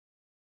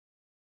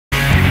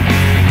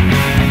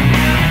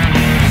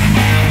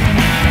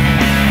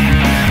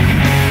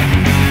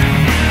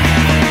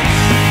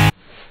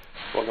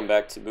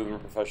back to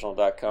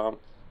movementprofessional.com.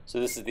 So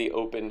this is the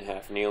open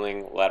half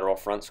kneeling lateral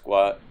front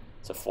squat.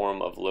 It's a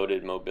form of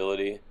loaded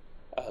mobility.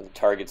 The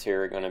targets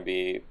here are going to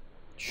be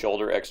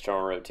shoulder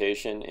external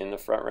rotation in the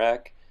front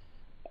rack,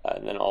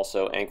 and then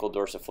also ankle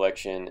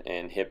dorsiflexion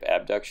and hip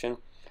abduction.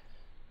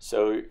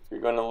 So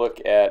you're going to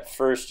look at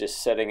first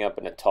just setting up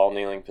in a tall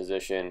kneeling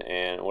position,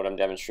 and what I'm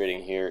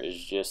demonstrating here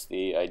is just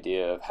the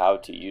idea of how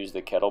to use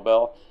the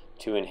kettlebell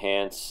to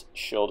enhance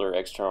shoulder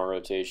external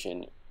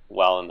rotation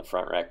while in the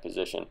front rack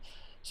position.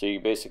 So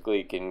you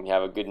basically can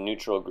have a good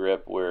neutral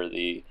grip where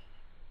the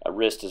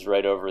wrist is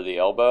right over the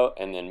elbow,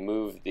 and then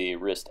move the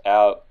wrist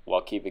out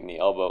while keeping the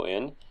elbow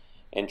in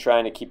and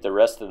trying to keep the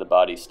rest of the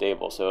body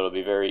stable. So it'll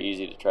be very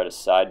easy to try to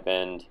side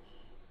bend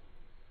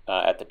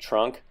at the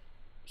trunk.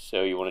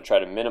 So you want to try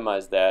to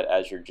minimize that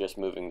as you're just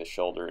moving the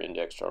shoulder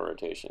into external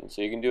rotation.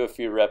 So you can do a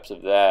few reps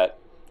of that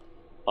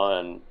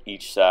on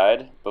each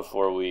side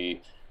before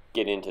we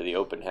get into the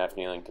open half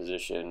kneeling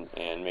position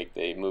and make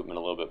the movement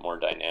a little bit more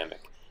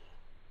dynamic.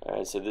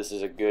 Alright, so this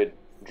is a good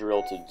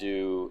drill to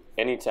do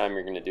anytime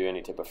you're going to do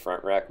any type of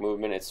front rack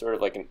movement. It's sort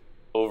of like an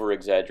over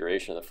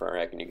exaggeration of the front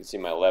rack, and you can see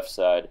my left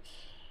side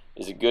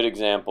is a good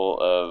example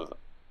of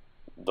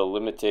the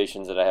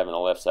limitations that I have on the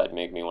left side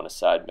make me want to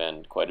side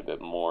bend quite a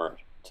bit more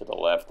to the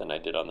left than I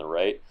did on the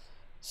right.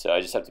 So I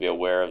just have to be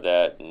aware of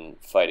that and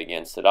fight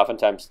against it.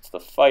 Oftentimes it's the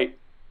fight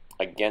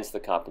against the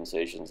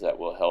compensations that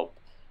will help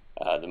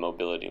the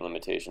mobility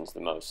limitations the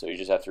most. So you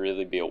just have to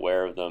really be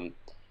aware of them.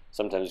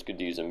 Sometimes it's good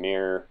to use a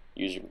mirror.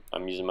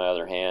 I'm using my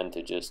other hand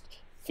to just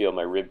feel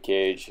my rib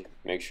cage,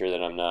 make sure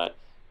that I'm not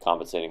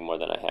compensating more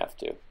than I have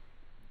to.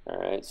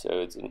 Alright,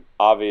 so it's an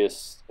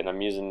obvious, and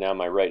I'm using now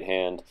my right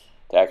hand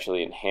to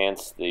actually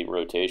enhance the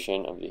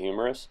rotation of the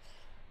humerus.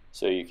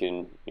 So you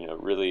can,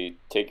 really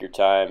take your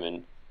time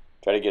and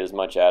try to get as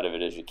much out of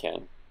it as you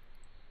can.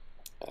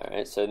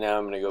 Alright, so now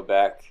I'm going to go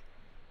back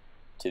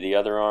to the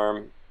other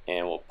arm,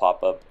 and we'll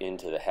pop up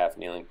into the half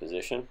kneeling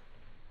position.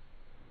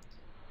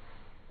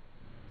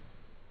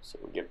 So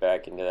we'll get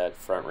back into that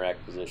front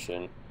rack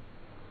position.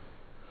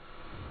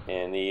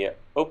 And the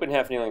open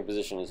half kneeling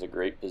position is a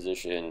great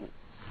position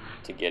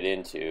to get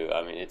into.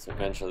 I mean, it's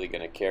eventually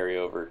going to carry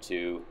over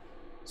to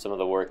some of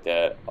the work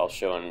that I'll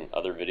show in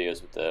other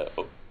videos with the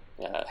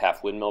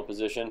half windmill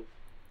position.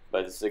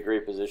 But this is a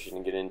great position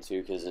to get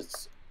into because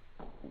it's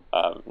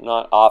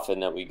not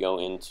often that we go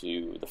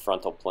into the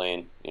frontal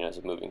plane,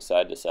 as moving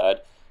side to side.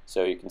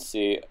 So you can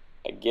see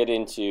I get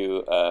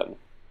into a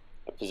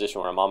position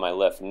where I'm on my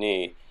left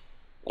knee,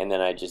 and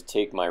then I just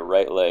take my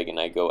right leg and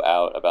I go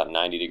out about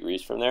 90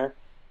 degrees from there.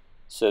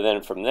 So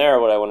then from there,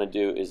 what I want to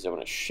do is I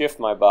want to shift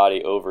my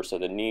body over so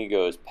the knee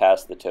goes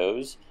past the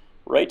toes,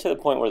 right to the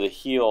point where the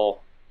heel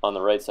on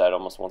the right side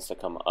almost wants to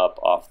come up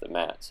off the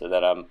mat, so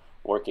that I'm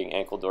working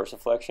ankle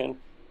dorsiflexion.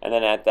 And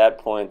then at that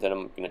point, then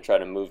I'm going to try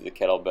to move the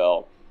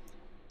kettlebell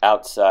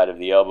outside of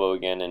the elbow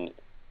again and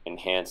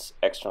enhance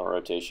external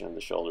rotation of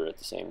the shoulder at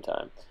the same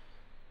time.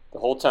 The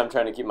whole time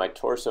trying to keep my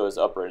torso as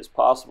upright as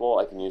possible.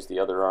 I can use the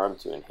other arm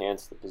to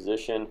enhance the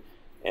position,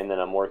 and then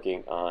I'm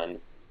working on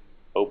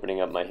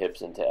opening up my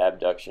hips into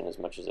abduction as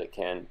much as I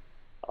can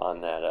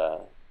on that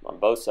on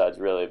both sides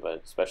really,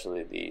 but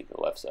especially the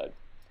left side.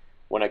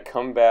 When I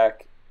come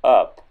back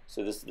up,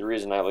 so this is the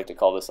reason I like to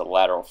call this a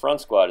lateral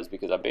front squat, is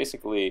because I'm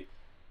basically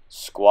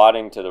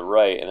squatting to the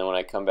right, and then when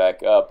I come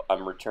back up,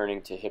 I'm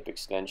returning to hip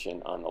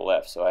extension on the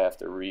left. So I have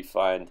to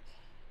re-find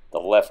the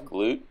left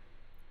glute,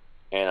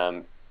 and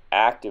I'm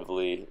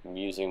actively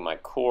using my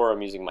core,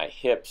 I'm using my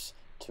hips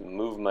to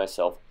move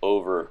myself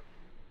over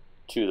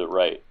to the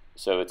right.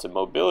 So it's a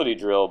mobility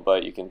drill,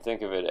 but you can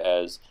think of it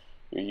as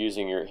you're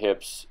using your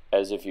hips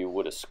as if you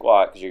would a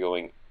squat, because you're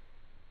going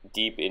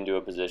deep into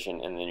a position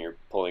and then you're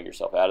pulling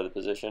yourself out of the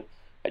position.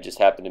 I just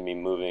happen to be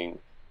moving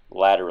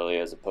laterally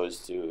as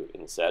opposed to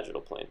in the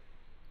sagittal plane.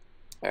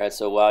 Alright,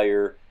 so while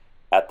you're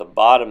at the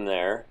bottom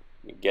there,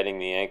 getting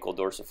the ankle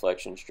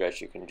dorsiflexion stretch,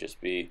 you can just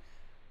be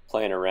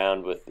playing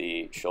around with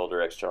the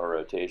shoulder external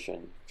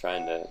rotation,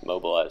 trying to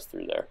mobilize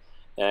through there.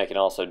 Then I can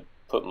also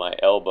put my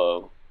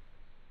elbow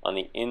on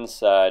the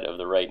inside of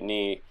the right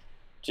knee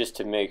just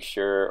to make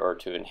sure, or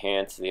to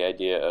enhance the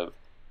idea of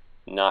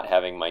not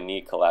having my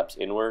knee collapse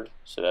inward,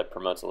 so that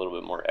promotes a little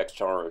bit more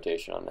external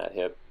rotation on that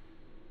hip.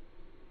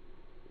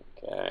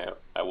 Okay,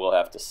 I will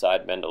have to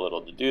side bend a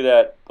little to do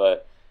that,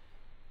 but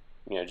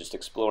just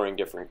exploring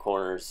different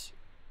corners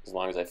as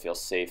long as I feel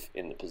safe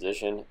in the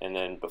position. And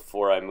then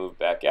before I move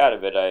back out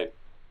of it, I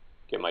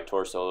get my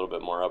torso a little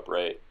bit more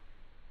upright,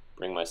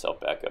 bring myself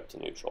back up to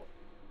neutral.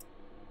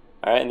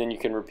 Alright, and then you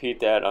can repeat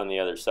that on the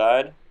other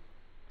side.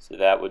 So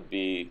that would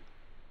be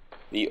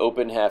the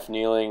open half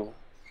kneeling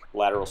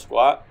lateral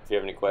squat. If you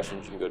have any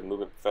questions, you can go to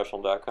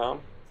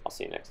movementprofessional.com. I'll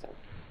see you next time.